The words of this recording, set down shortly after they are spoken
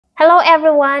Hello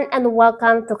everyone and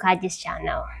welcome to Kajea's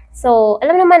channel. So,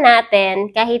 alam naman natin,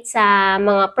 kahit sa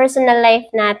mga personal life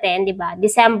natin, di ba,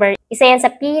 December, isa yan sa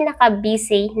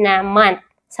pinaka-busy na month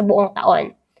sa buong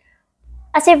taon.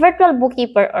 As a virtual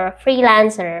bookkeeper or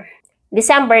freelancer,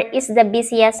 December is the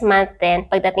busiest month din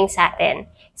pagdating sa atin.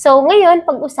 So, ngayon,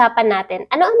 pag-usapan natin,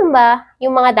 ano-ano ba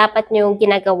yung mga dapat nyong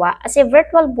ginagawa as a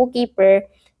virtual bookkeeper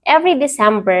every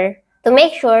December to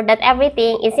make sure that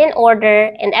everything is in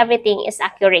order and everything is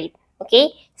accurate.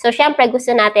 Okay? So, syempre, gusto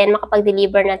natin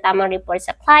makapag-deliver ng tamang report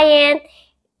sa client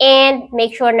and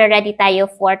make sure na ready tayo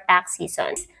for tax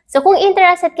season. So, kung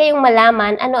interested kayong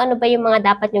malaman ano-ano ba yung mga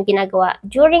dapat nyong ginagawa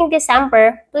during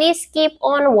December, please keep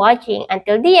on watching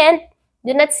until the end.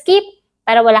 Do not skip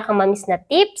para wala kang ma-miss na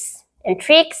tips and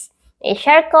tricks na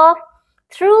i-share ko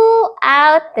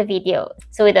throughout the video.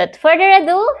 So, without further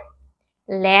ado,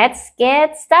 let's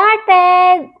get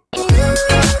started!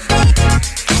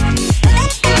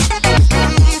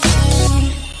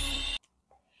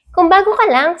 Kung bago ka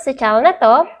lang sa channel na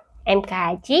to, I'm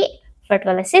Kajea,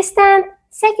 virtual assistant,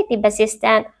 executive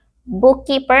assistant,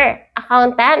 bookkeeper,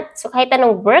 accountant. So kahit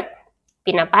anong work,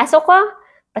 pinapasok ko,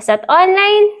 basta't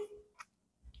online.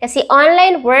 Kasi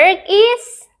online work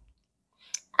is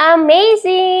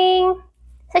amazing!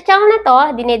 Sa channel na to,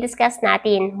 dinidiscuss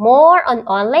natin more on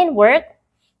online work,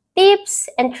 tips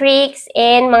and tricks,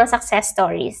 and mga success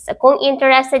stories. So kung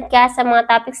interested ka sa mga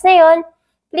topics na yon,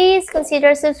 please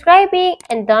consider subscribing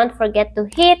and don't forget to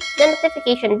hit the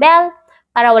notification bell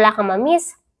para wala kang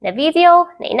ma-miss na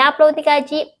video na ina-upload ni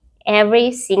Kajea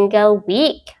every single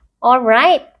week.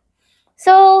 Alright?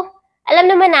 So,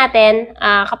 alam naman natin,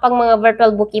 kapag mga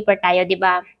virtual bookkeeper tayo, di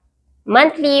ba?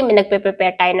 Monthly, may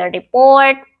nagpe-prepare tayo ng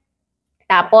report.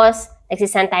 Tapos,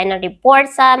 nagsisend tayo ng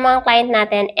report sa mga client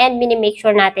natin and minimake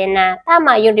sure natin na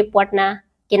tama yung report na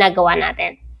ginagawa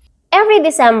natin. Every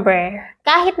December,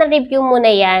 kahit na-review mo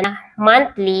na yan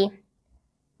monthly,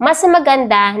 mas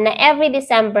maganda na every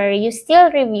December, you still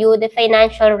review the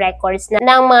financial records ng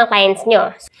mga clients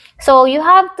nyo. So, you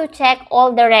have to check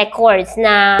all the records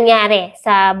na nangyari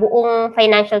sa buong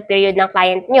financial period ng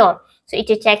client nyo. So,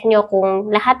 i-check nyo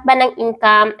kung lahat ba ng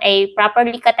income ay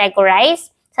properly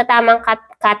categorized sa tamang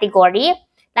category,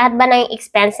 lahat ba ng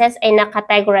expenses ay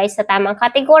nakategorize sa tamang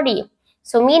category.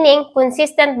 So, meaning,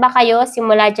 consistent ba kayo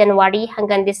simula January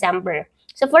hanggang December?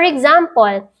 So, for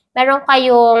example, meron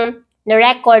kayong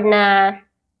na-record na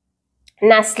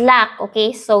Slack,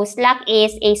 okay? So, Slack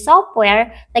is a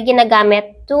software na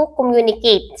ginagamit to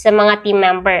communicate sa mga team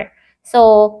member.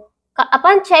 So,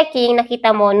 upon checking,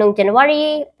 nakita mo nung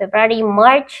January, February,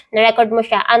 March, na-record mo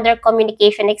siya under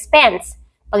communication expense.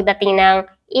 Pagdating ng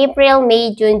April,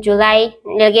 May, June, July,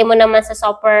 nilagay mo naman sa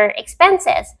software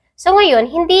expenses. So,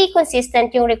 ngayon, hindi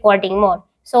consistent yung recording mo.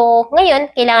 So,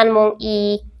 ngayon, kailangan mong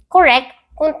i-correct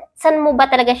kung saan mo ba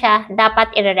talaga siya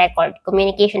dapat i-record.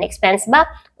 Communication expense ba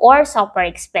or software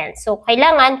expense. So,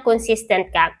 kailangan consistent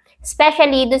ka.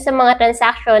 Especially dun sa mga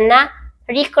transaction na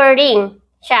recurring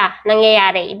siya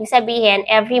nangyayari. Ibig sabihin,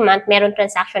 every month, meron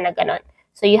transaction na ganun.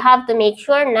 So, you have to make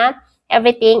sure na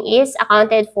everything is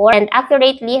accounted for and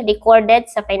accurately recorded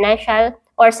sa financial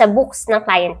or sa books ng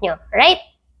client nyo. Right?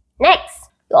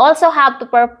 Next! You also have to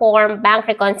perform bank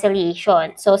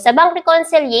reconciliation. So, sa bank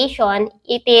reconciliation,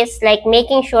 it is like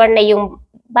making sure na yung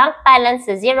bank balance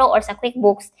sa zero or sa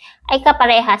QuickBooks ay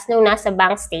kaparehas nung nasa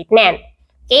bank statement.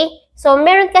 Okay? So,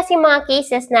 meron kasi mga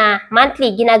cases na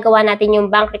monthly ginagawa natin yung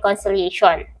bank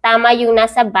reconciliation. Tama yung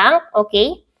nasa bank,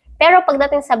 okay? Pero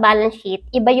pagdating sa balance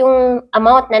sheet, iba yung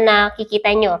amount na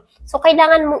nakikita nyo. So,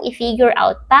 kailangan mong i-figure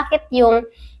out bakit yung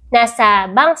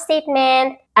nasa bank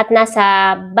statement at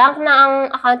nasa bank na ang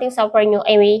accounting software nyo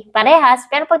ay may parehas,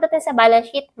 pero pagdating sa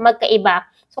balance sheet, magkaiba.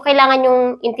 So, kailangan yung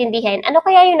intindihin, ano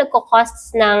kaya yung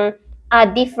nagko-costs ng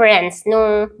difference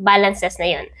nung balances na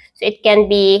yun. So, it can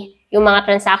be yung mga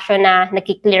transaction na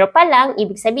nagki-clear pa lang,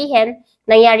 ibig sabihin,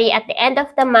 nangyari at the end of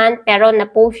the month, pero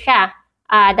na-post siya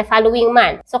the following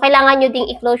month. So, kailangan nyo ding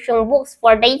i-close yung books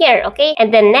for the year, okay?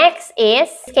 And then next is,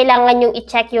 kailangan nyo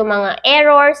i-check yung mga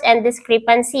errors and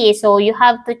discrepancies. So, you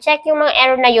have to check yung mga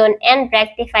error na yun and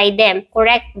rectify them,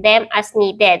 correct them as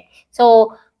needed.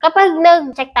 So, kapag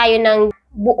nag-check tayo ng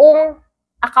buong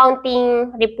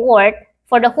accounting report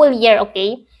for the whole year,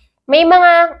 okay? May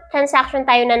mga transaction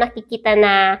tayo na nakikita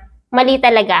na mali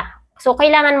talaga. So,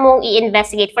 kailangan mong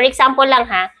i-investigate. For example lang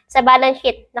ha, sa balance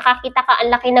sheet, nakakita ka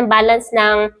ang laki ng balance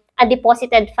ng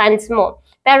undeposited funds mo.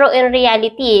 Pero in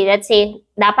reality, let's say,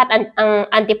 dapat ang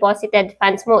undeposited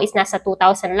funds mo is nasa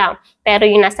 2,000 lang. Pero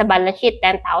yung nasa balance sheet,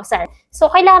 10,000. So,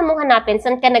 kailangan mong hanapin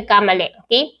saan ka nagkamali.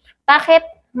 Okay?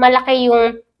 Bakit malaki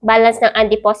yung balance ng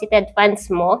undeposited funds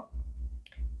mo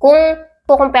kung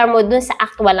kukompare mo dun sa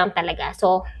actual lang talaga.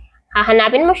 So,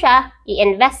 hahanapin mo siya,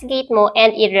 i-investigate mo,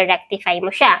 and i-rectify mo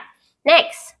siya.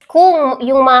 Next, kung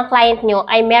yung mga client nyo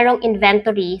ay merong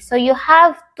inventory, so you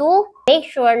have to make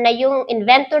sure na yung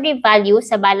inventory value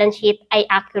sa balance sheet ay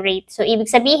accurate. So, ibig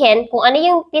sabihin, kung ano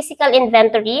yung physical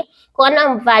inventory, kung ano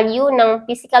ang value ng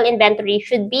physical inventory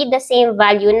should be the same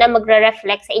value na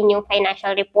magre-reflect sa inyong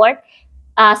financial report,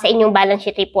 sa inyong balance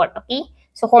sheet report, okay?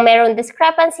 So, kung meron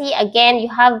discrepancy, again,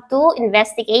 you have to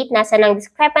investigate nasa ng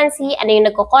discrepancy, ano yung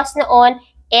nagkakos noon,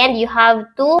 and you have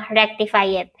to rectify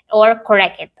it or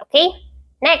correct it, okay?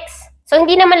 Next. So,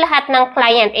 hindi naman lahat ng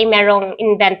client ay merong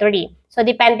inventory. So,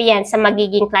 depende yan sa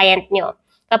magiging client nyo.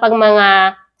 Kapag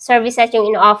mga services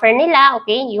yung in-offer nila,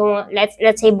 okay, yung let's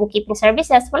say bookkeeping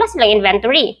services, wala silang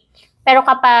inventory. Pero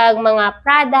kapag mga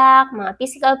product, mga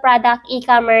physical product,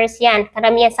 e-commerce, yan,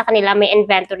 karamihan sa kanila may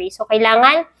inventory. So,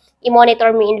 kailangan i-monitor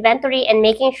mo yung inventory and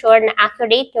making sure na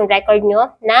accurate yung record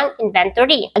nyo ng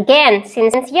inventory. Again,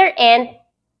 since year-end,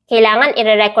 kailangan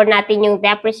i-record natin yung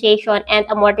depreciation and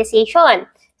amortization.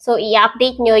 So,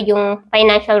 i-update nyo yung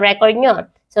financial record nyo.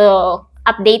 So,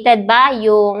 updated ba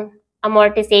yung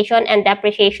amortization and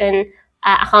depreciation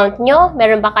account nyo?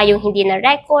 Meron ba kayong hindi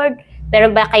na-record?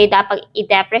 Meron ba kayo dapat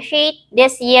i-depreciate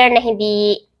this year na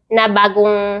hindi na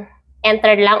bagong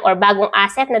enter lang or bagong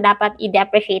asset na dapat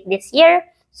i-depreciate this year?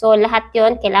 So, lahat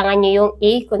yon kailangan nyo yung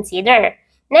i-consider.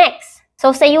 Next.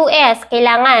 So, sa US,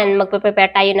 kailangan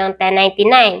magpe-prepare tayo ng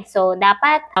 1099. So,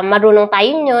 dapat marunong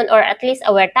tayo yun or at least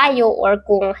aware tayo or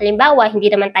kung halimbawa, hindi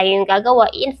naman tayo yung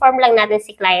gagawa, i-inform lang natin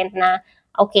si client na,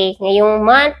 okay, ngayong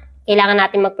month, kailangan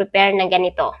natin mag-prepare ng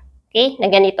ganito. Okay,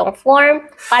 na ganitong form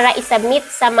para i-submit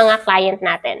sa mga client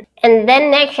natin. And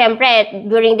then next, syempre,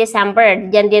 during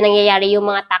December, diyan din nangyayari yung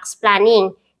mga tax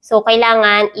planning. So,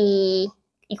 kailangan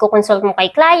i-consult mo kay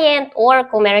client or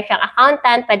kung meron siyang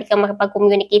accountant, pwede kang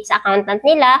makipag-communicate sa accountant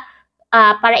nila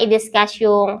para i-discuss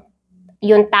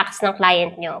yung tax ng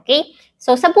client nyo. Okay?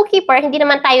 So, sa bookkeeper, hindi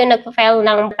naman tayo nagpa-file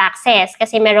ng taxes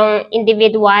kasi merong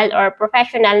individual or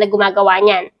professional na gumagawa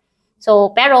niyan.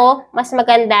 So, pero mas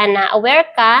maganda na aware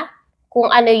ka kung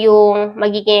ano yung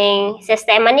magiging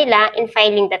sistema nila in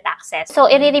filing the taxes. So,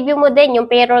 i-review mo din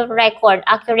yung payroll record.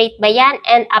 Accurate ba yan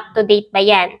and up-to-date ba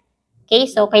yan? Okay,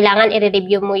 so kailangan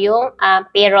i-review mo yung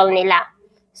payroll nila.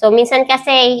 So, minsan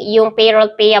kasi yung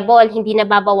payroll payable, hindi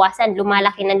nababawasan,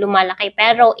 lumalaki ng lumalaki.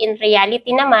 Pero in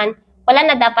reality naman,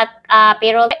 wala na dapat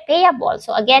payroll payable.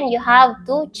 So, again, you have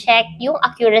to check yung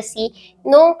accuracy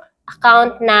ng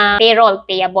account na payroll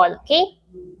payable. Okay?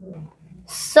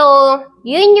 So,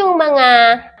 yun yung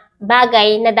mga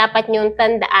bagay na dapat nyong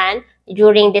tandaan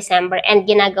during December and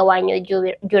ginagawa nyo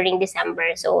during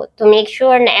December. So, to make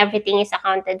sure na everything is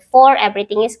accounted for,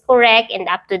 everything is correct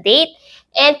and up to date.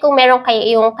 And kung meron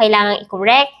kayong kailangang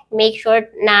i-correct, make sure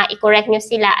na i-correct nyo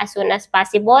sila as soon as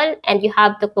possible and you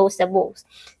have to close the books.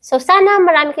 So, sana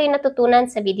marami kayong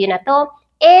natutunan sa video na to.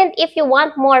 And if you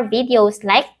want more videos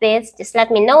like this, just let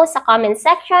me know sa comment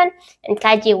section and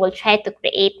Kajea will try to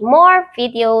create more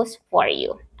videos for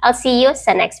you. I'll see you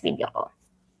sa next video ko.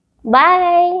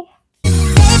 Bye!